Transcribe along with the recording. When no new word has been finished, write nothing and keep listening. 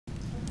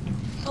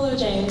Hello,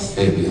 James.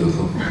 Hey,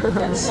 beautiful.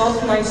 Yeah, it's so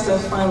nice to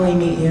finally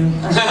meet you.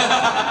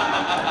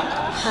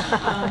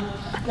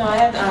 No, I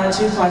had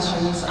two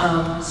questions.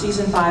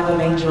 Season 5 of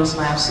Angel is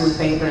my absolute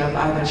favorite of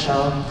either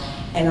show,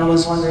 and I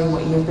was wondering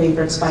what your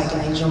favorite Spike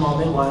and Angel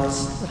moment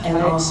was, and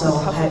also,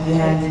 have you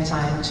had any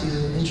time to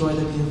enjoy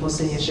the beautiful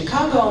city of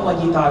Chicago and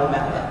what you thought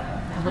about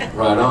it?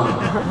 Right on.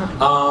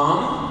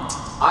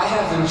 I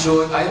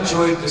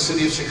enjoyed the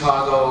city of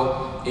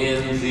Chicago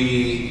in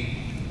the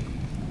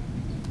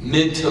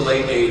mid to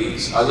late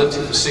 80s. I lived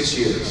here for 6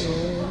 years.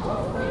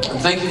 And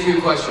thank you for your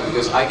question,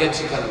 because I get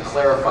to kind of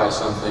clarify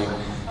something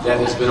that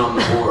has been on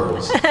the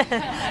boards.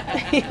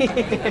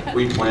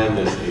 We planned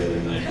this the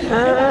other night.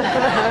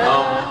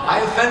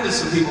 I offended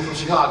some people from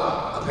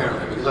Chicago,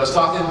 apparently, because I was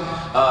talking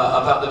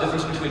about the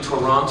difference between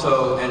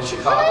Toronto and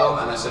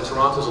Chicago, and I said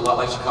Toronto's a lot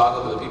like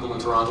Chicago, but the people in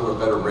Toronto are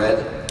better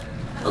read.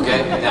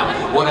 Okay?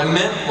 Now, what I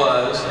meant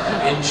was,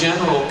 in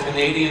general,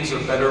 Canadians are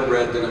better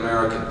read than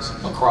Americans,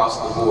 across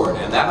the board,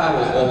 and that I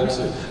will hold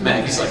to.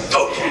 Maggie's like,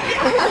 okay!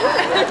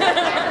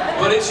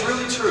 But it's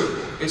really true.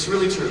 It's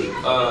really true.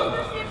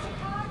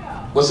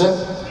 What's that?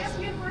 Yes,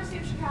 University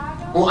of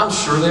Chicago. Well, I'm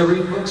sure they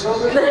read books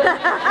over there.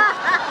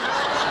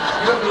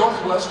 You have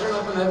Northwestern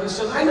up in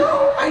Evanston. I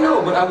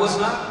know, but I was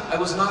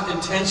not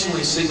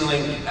intentionally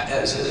signaling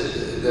as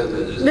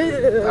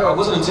I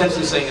wasn't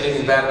intentionally saying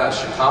anything bad about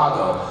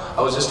Chicago.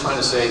 I was just trying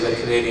to say that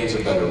Canadians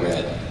are better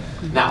read.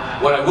 Now,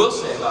 what I will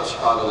say about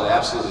Chicago that I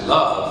absolutely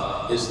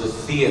love is the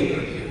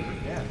theater here.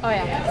 Oh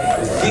yeah.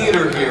 The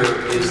theater here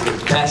is the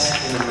best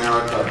in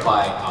America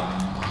by a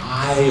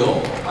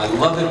mile. I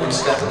love it when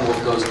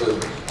Steppenwolf goes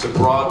to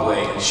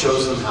Broadway and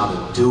shows them how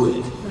to do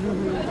it.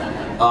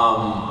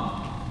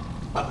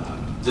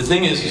 The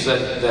thing is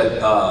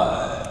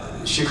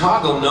that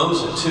Chicago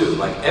knows it too.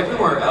 Like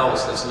everywhere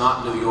else that's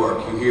not New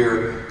York, you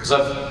hear, because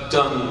I've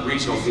done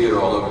regional theater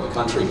all over the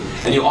country,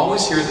 and you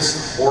always hear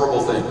this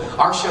horrible thing.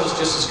 Our show's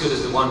just as good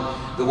as the one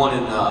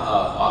in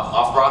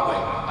off Broadway.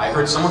 I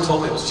heard someone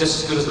told me it was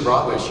just as good as the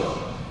Broadway show,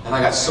 and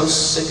I got so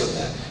sick of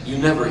that. You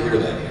never hear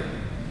that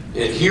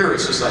here. Here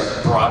it's just like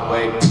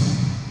Broadway.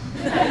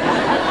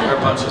 They're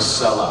a bunch of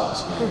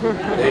sellouts,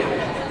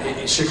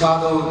 man.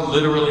 Chicago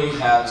literally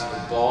has the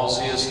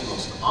ballsiest,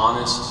 most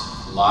honest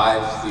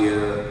live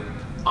theater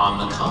on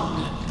the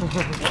continent.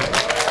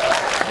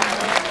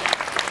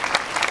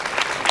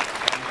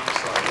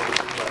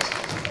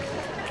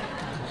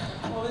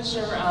 What was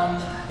your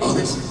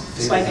favorite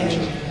Spike and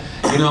Angel?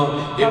 You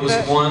know, it was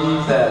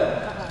one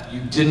that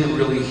you didn't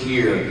really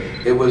hear.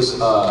 It was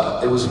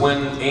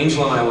when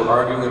Angel and I were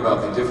arguing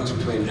about the difference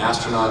between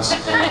astronauts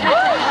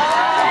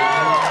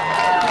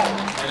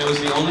and it was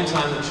the only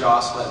time that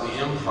Joss let me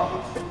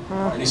improv.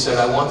 And he said,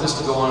 I want this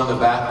to go on in the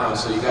background,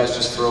 so you guys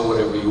just throw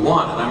whatever you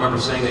want. And I remember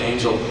saying to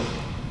Angel,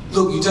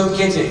 look, you don't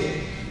get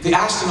it. The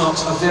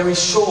astronauts are very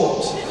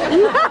short.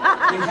 They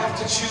have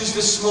to choose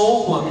the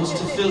small ones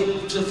to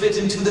fit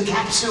into the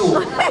capsule.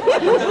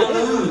 You're gonna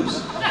lose.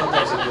 I thought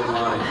that was a good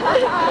line.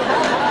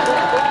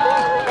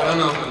 I don't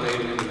know if it made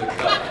it into the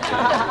cut.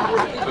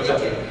 But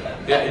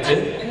yeah, it did.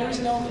 And there was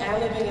no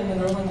ad-libbing in the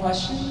girl in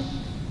question?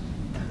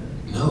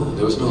 No,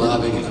 there was no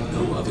labbing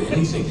of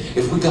anything.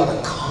 If we got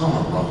a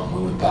comma wrong,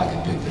 we went back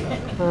and picked it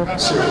up.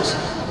 Seriously.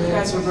 You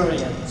guys were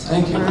brilliant.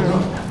 Thank you.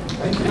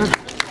 Thank you.